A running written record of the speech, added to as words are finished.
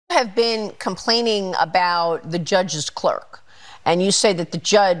have been complaining about the judge's clerk, and you say that the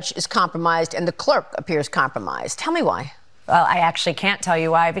judge is compromised and the clerk appears compromised. Tell me why. Well, I actually can't tell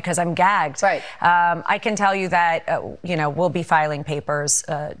you why because I'm gagged. Right. I can tell you that, we'll be filing papers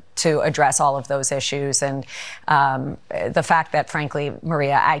to address all of those issues. And the fact that, frankly,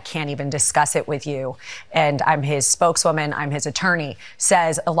 Maria, I can't even discuss it with you, and I'm his spokeswoman, I'm his attorney,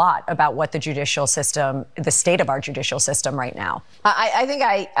 says a lot about what the judicial system, the state of our judicial system right now. I think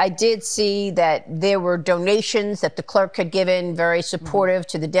I did see that there were donations that the clerk had given, very supportive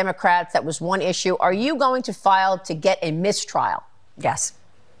to the Democrats. That was one issue. Are you going to file to get a mistrial? Yes.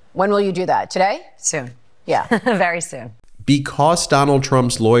 When will you do that? Today? Soon. Yeah. Very soon. Because Donald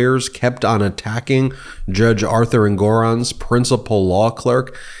Trump's lawyers kept on attacking Judge Arthur Engoron's principal law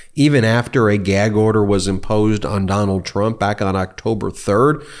clerk, even after a gag order was imposed on Donald Trump back on October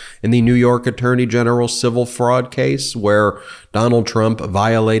 3rd in the New York Attorney General's civil fraud case, where Donald Trump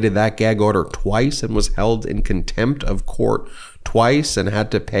violated that gag order twice and was held in contempt of court twice and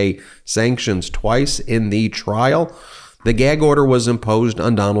had to pay sanctions twice in the trial. The gag order was imposed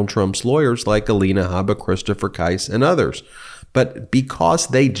on Donald Trump's lawyers like Alina Habba, Christopher Kise, and others. But because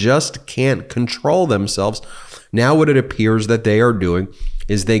they just can't control themselves, now what it appears that they are doing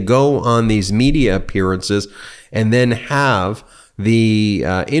is they go on these media appearances and then have the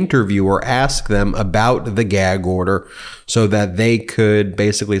interviewer ask them about the gag order so that they could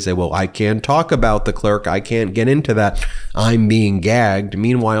basically say, well, I can't talk about the clerk. I can't get into that. I'm being gagged.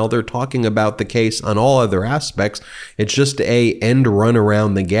 Meanwhile, they're talking about the case on all other aspects. It's just a end run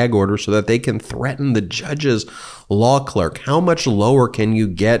around the gag order so that they can threaten the judge's law clerk. How much lower can you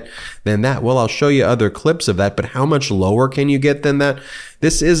get than that? Well, I'll show you other clips of that, but how much lower can you get than that?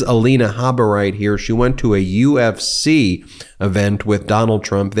 This is Alina Habba right here. She went to a UFC event with Donald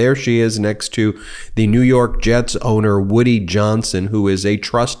Trump. There she is next to the New York Jets owner, Woody Johnson, who is a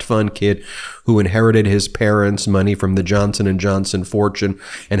trust fund kid who inherited his parents' money from the Johnson & Johnson fortune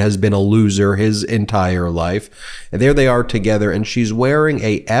and has been a loser his entire life. And there they are together, and she's wearing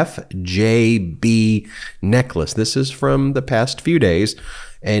a FJB necklace. This is from the past few days,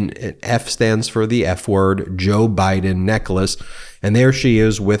 and F stands for the F word, Joe Biden necklace. And there she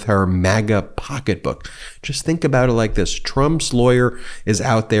is with her MAGA pocketbook. Just think about it like this. Trump's lawyer is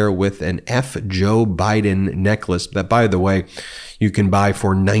out there with an F Joe Biden necklace that, by the way, you can buy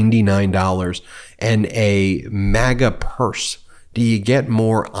for $99, and a MAGA purse. Do you get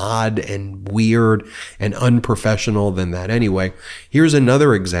more odd and weird and unprofessional than that? Anyway, here's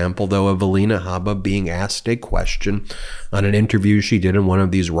another example, though, of Alina Habba being asked a question on an interview she did in one of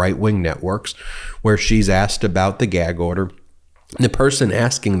these right-wing networks where she's asked about the gag order. The person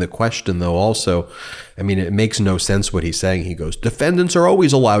asking the question, though, also, it makes no sense what he's saying. He goes, defendants are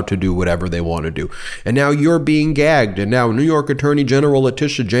always allowed to do whatever they want to do. And now you're being gagged. And now New York Attorney General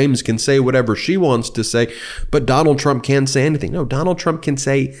Letitia James can say whatever she wants to say, but Donald Trump can't say anything. No, Donald Trump can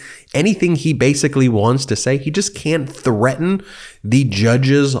say anything he basically wants to say. He just can't threaten the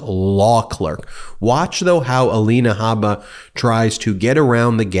judge's law clerk. Watch, though, how Alina Habba tries to get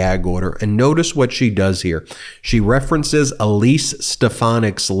around the gag order, and notice what she does here. She references Elise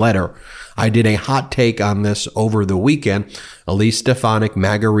Stefanik's letter. I did a hot take on this over the weekend. Elise Stefanik,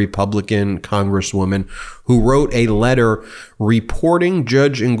 MAGA Republican congresswoman, who wrote a letter reporting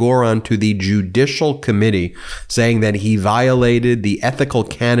Judge Engoron to the Judicial Committee, saying that he violated the ethical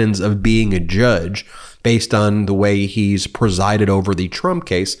canons of being a judge based on the way he's presided over the Trump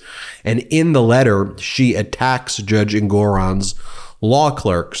case. And in the letter, she attacks Judge Engoron's law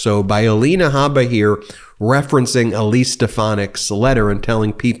clerk. So by Alina Habba here referencing Elise Stefanik's letter and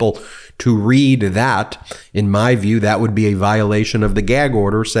telling people to read that, in my view, that would be a violation of the gag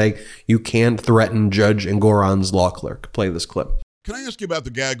order, saying you can't threaten Judge Engoron's law clerk. Play this clip. Can I ask you about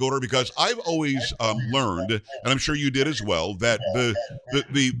the gag order? Because I've always learned, and I'm sure you did as well, that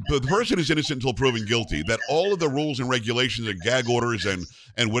the person is innocent until proven guilty, that all of the rules and regulations and gag orders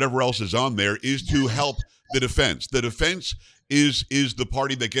and whatever else is on there is to help the defense. The defense is the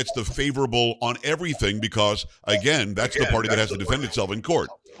party that gets the favorable on everything because, again, that's the party that has to defend itself in court.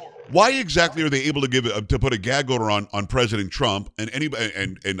 Why exactly are they able to put a gag order on President Trump and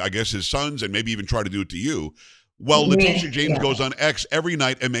anybody and I guess his sons and maybe even try to do it to you? Well, Letitia James goes on X every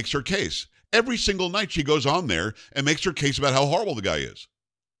night and makes her case. Every single night she goes on there and makes her case about how horrible the guy is.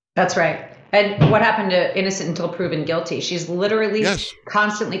 That's right. And what happened to innocent until proven guilty? She's literally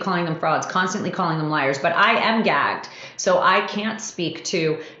constantly calling them frauds, constantly calling them liars. But I am gagged, so I can't speak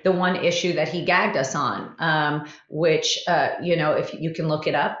to the one issue that he gagged us on, which, if you can look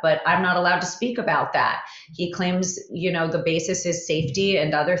it up, but I'm not allowed to speak about that. He claims, the basis is safety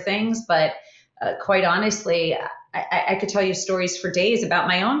and other things, but quite honestly, I could tell you stories for days about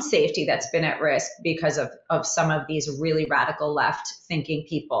my own safety that's been at risk because of some of these really radical left thinking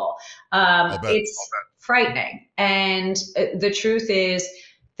people. It's frightening. And the truth is,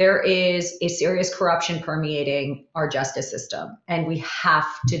 there is a serious corruption permeating our justice system, and we have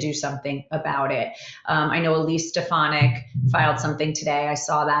to do something about it. I know Elise Stefanik filed something today. I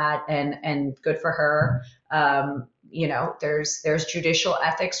saw that, and good for her. There's judicial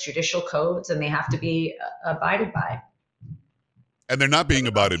ethics, judicial codes, and they have to be abided by. And they're not being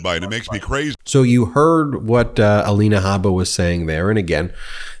abided by, and it makes me crazy. So you heard what Alina Habba was saying there. And again,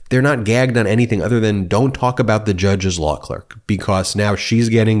 they're not gagged on anything other than don't talk about the judge's law clerk, because now she's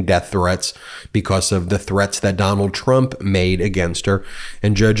getting death threats because of the threats that Donald Trump made against her.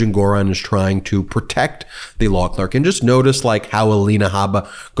 And Judge Engoron is trying to protect the law clerk. And just notice like how Alina Habba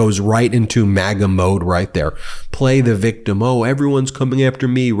goes right into MAGA mode right there. Play the victim. Oh, everyone's coming after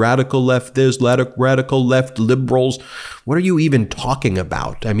me. Radical left this, radical left liberals. What are you even talking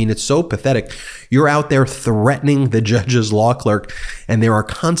about? I mean, it's so pathetic. You're out there threatening the judge's law clerk, and there are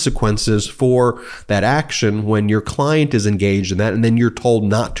consequences for that action when your client is engaged in that, and then you're told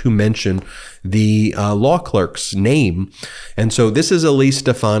not to mention the law clerk's name. And so this is Elise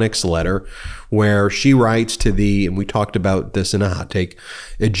Stefanik's letter where she writes to and we talked about this in a hot take,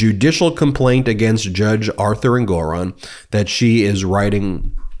 a judicial complaint against Judge Arthur Engoron that she is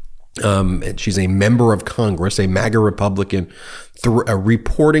writing. She's a member of Congress, a MAGA Republican,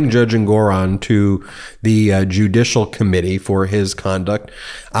 reporting Judge Engoron to the Judicial Committee for his conduct.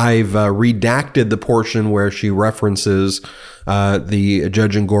 I've redacted the portion where she references the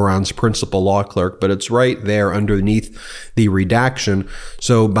Judge Engoron's principal law clerk, but it's right there underneath the redaction.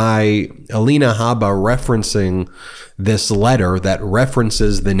 So by Alina Habba referencing this letter that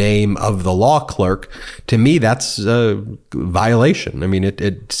references the name of the law clerk, to me, that's a violation. I mean,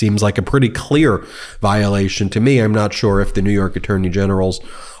 it seems like a pretty clear violation to me. I'm not sure if the New York Attorney General's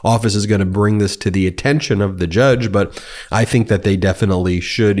office is going to bring this to the attention of the judge, but I think that they definitely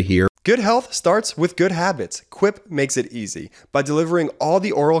should here. Good health starts with good habits. Quip makes it easy by delivering all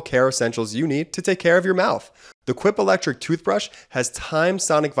the oral care essentials you need to take care of your mouth. The Quip electric toothbrush has timed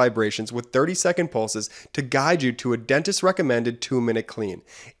sonic vibrations with 30-second pulses to guide you to a dentist-recommended 2-minute clean.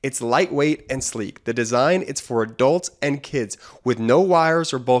 It's lightweight and sleek. The design is for adults and kids with no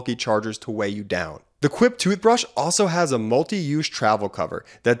wires or bulky chargers to weigh you down. The Quip toothbrush also has a multi-use travel cover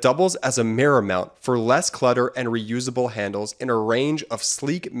that doubles as a mirror mount for less clutter and reusable handles in a range of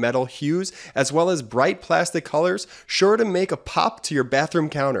sleek metal hues as well as bright plastic colors, sure to make a pop to your bathroom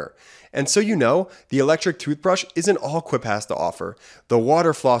counter. And so you know, the electric toothbrush isn't all Quip has to offer. The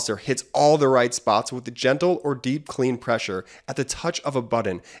water flosser hits all the right spots with a gentle or deep clean pressure at the touch of a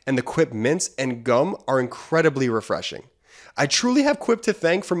button, and the Quip mints and gum are incredibly refreshing. I truly have Quip to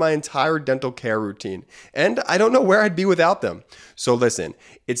thank for my entire dental care routine, and I don't know where I'd be without them. So listen,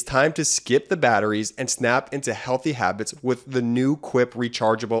 it's time to skip the batteries and snap into healthy habits with the new Quip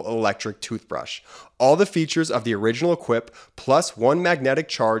rechargeable electric toothbrush. All the features of the original Quip plus one magnetic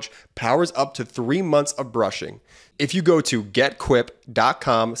charge powers up to 3 months of brushing. If you go to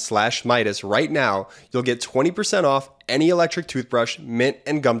getquip.com/Midas right now, you'll get 20% off any electric toothbrush, mint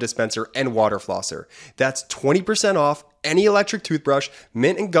and gum dispenser, and water flosser. That's 20% off any electric toothbrush,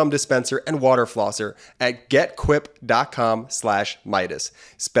 mint and gum dispenser, and water flosser at getquip.com/Midas.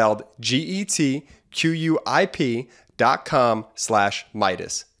 Spelled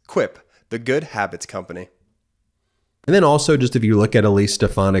GETQUIP.com/Midas. Quip, the good habits company. And then also, just if you look at Elise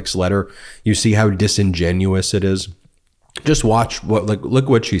Stefanik's letter, you see how disingenuous it is. Just watch look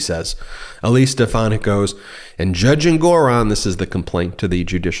what she says. Elise Stefanik goes, and Judge Engoron, this is the complaint to the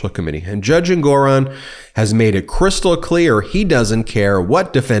Judicial Committee, and Judge Engoron has made it crystal clear he doesn't care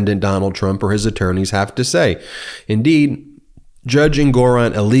what defendant Donald Trump or his attorneys have to say. Indeed, Judge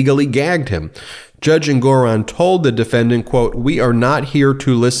Engoron illegally gagged him. Judge Engoron told the defendant, quote, "We are not here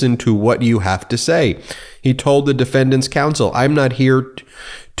to listen to what you have to say." He told the defendant's counsel, I'm not here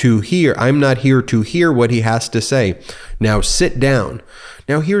to hear what he has to say. Now sit down.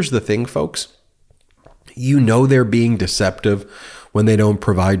 Now here's the thing, folks. You know they're being deceptive when they don't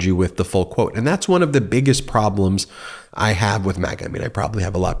provide you with the full quote. And that's one of the biggest problems I have with MAGA. I mean, I probably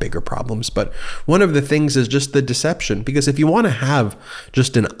have a lot bigger problems, but one of the things is just the deception. Because if you want to have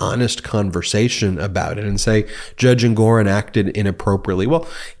just an honest conversation about it and say, Judge Engoron acted inappropriately, well,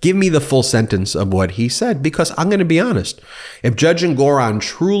 give me the full sentence of what he said, because I'm going to be honest. If Judge Engoron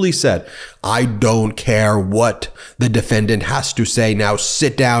truly said, I don't care what the defendant has to say, now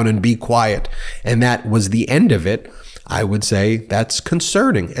sit down and be quiet, and that was the end of it, I would say that's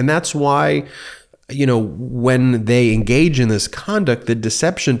concerning. And that's why when they engage in this conduct, the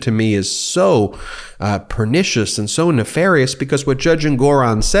deception to me is so pernicious and so nefarious, because what Judge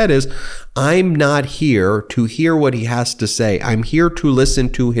Engoron said is, I'm not here to hear what he has to say. I'm here to listen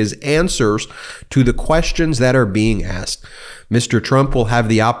to his answers to the questions that are being asked. Mr. Trump will have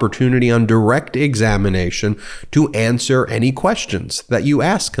the opportunity on direct examination to answer any questions that you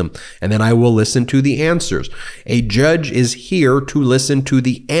ask him, and then I will listen to the answers. A judge is here to listen to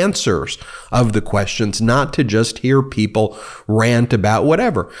the answers of the questions, not to just hear people rant about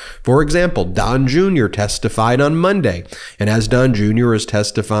whatever. For example, Don Jr. testified on Monday, and as Don Jr. is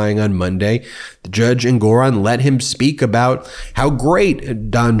testifying on Monday, Judge Engoron let him speak about how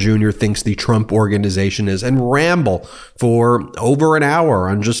great Don Jr. thinks the Trump organization is, and ramble for over an hour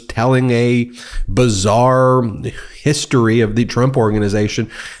on just telling a bizarre history of the Trump organization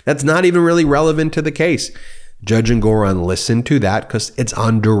that's not even really relevant to the case. Judge Engoron listened to that because it's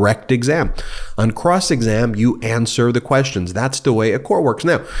on direct exam. On cross-exam, you answer the questions. That's the way a court works.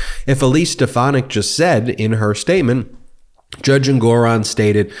 Now, if Elise Stefanik just said in her statement, Judge Engoron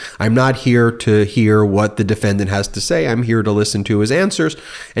stated, I'm not here to hear what the defendant has to say. I'm here to listen to his answers.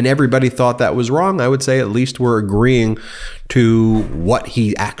 And everybody thought that was wrong. I would say at least we're agreeing to what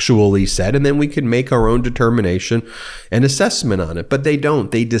he actually said, and then we can make our own determination and assessment on it. But they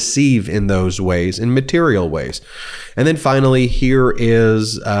don't. They deceive in those ways, in material ways. And then finally, here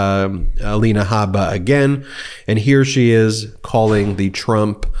is Alina Habba again. And here she is calling the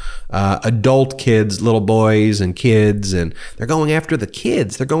Trump adult kids, little boys and kids, and they're going after the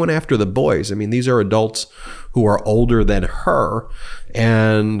kids. They're going after the boys. I mean, these are adults who are older than her,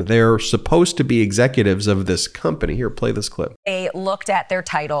 and they're supposed to be executives of this company. Here, play this clip. They looked at their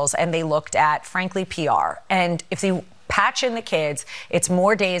titles and they looked at, frankly, PR. And if they patch in the kids, it's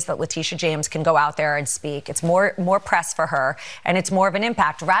more days that Letitia James can go out there and speak. It's more press for her, and it's more of an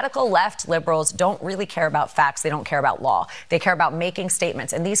impact. Radical left liberals don't really care about facts. They don't care about law. They care about making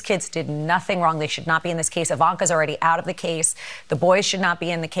statements. And these kids did nothing wrong. They should not be in this case. Ivanka's already out of the case. The boys should not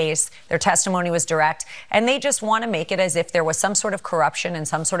be in the case. Their testimony was direct. And they just want to make it as if there was some sort of corruption and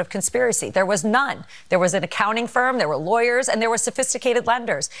some sort of conspiracy. There was none. There was an accounting firm, there were lawyers, and there were sophisticated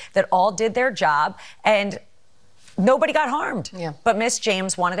lenders that all did their job, and nobody got harmed. Yeah. But Miss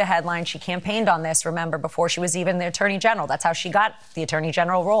James wanted a headline. She campaigned on this, remember, before she was even the Attorney General. That's how she got the Attorney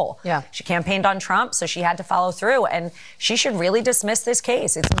General role. Yeah. She campaigned on Trump, so she had to follow through. And she should really dismiss this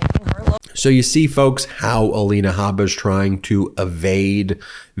case. It's making her look. So you see, folks, how Alina Habba is trying to evade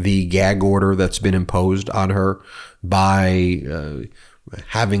the gag order that's been imposed on her by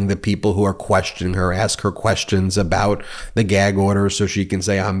having the people who are questioning her ask her questions about the gag order so she can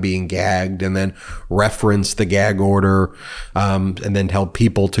say, I'm being gagged, and then reference the gag order, and then tell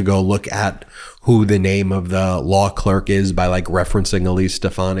people to go look at who the name of the law clerk is by like referencing Elise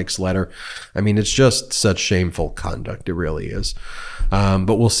Stefanik's letter. I mean, it's just such shameful conduct. It really is.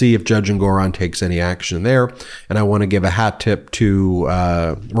 But we'll see if Judge Engoron takes any action there. And I want to give a hat tip to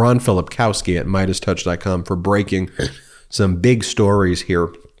Ron Filipkowski at MeidasTouch.com for breaking some big stories here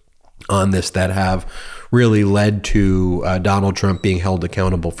on this that have really led to Donald Trump being held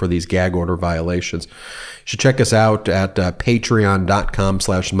accountable for these gag order violations. You should check us out at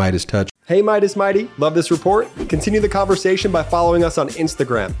patreon.com/MeidasTouch. Hey Meidas Mighty, love this report? Continue the conversation by following us on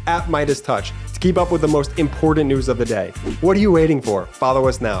Instagram at MeidasTouch to keep up with the most important news of the day. What are you waiting for? Follow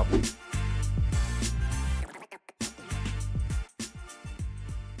us now.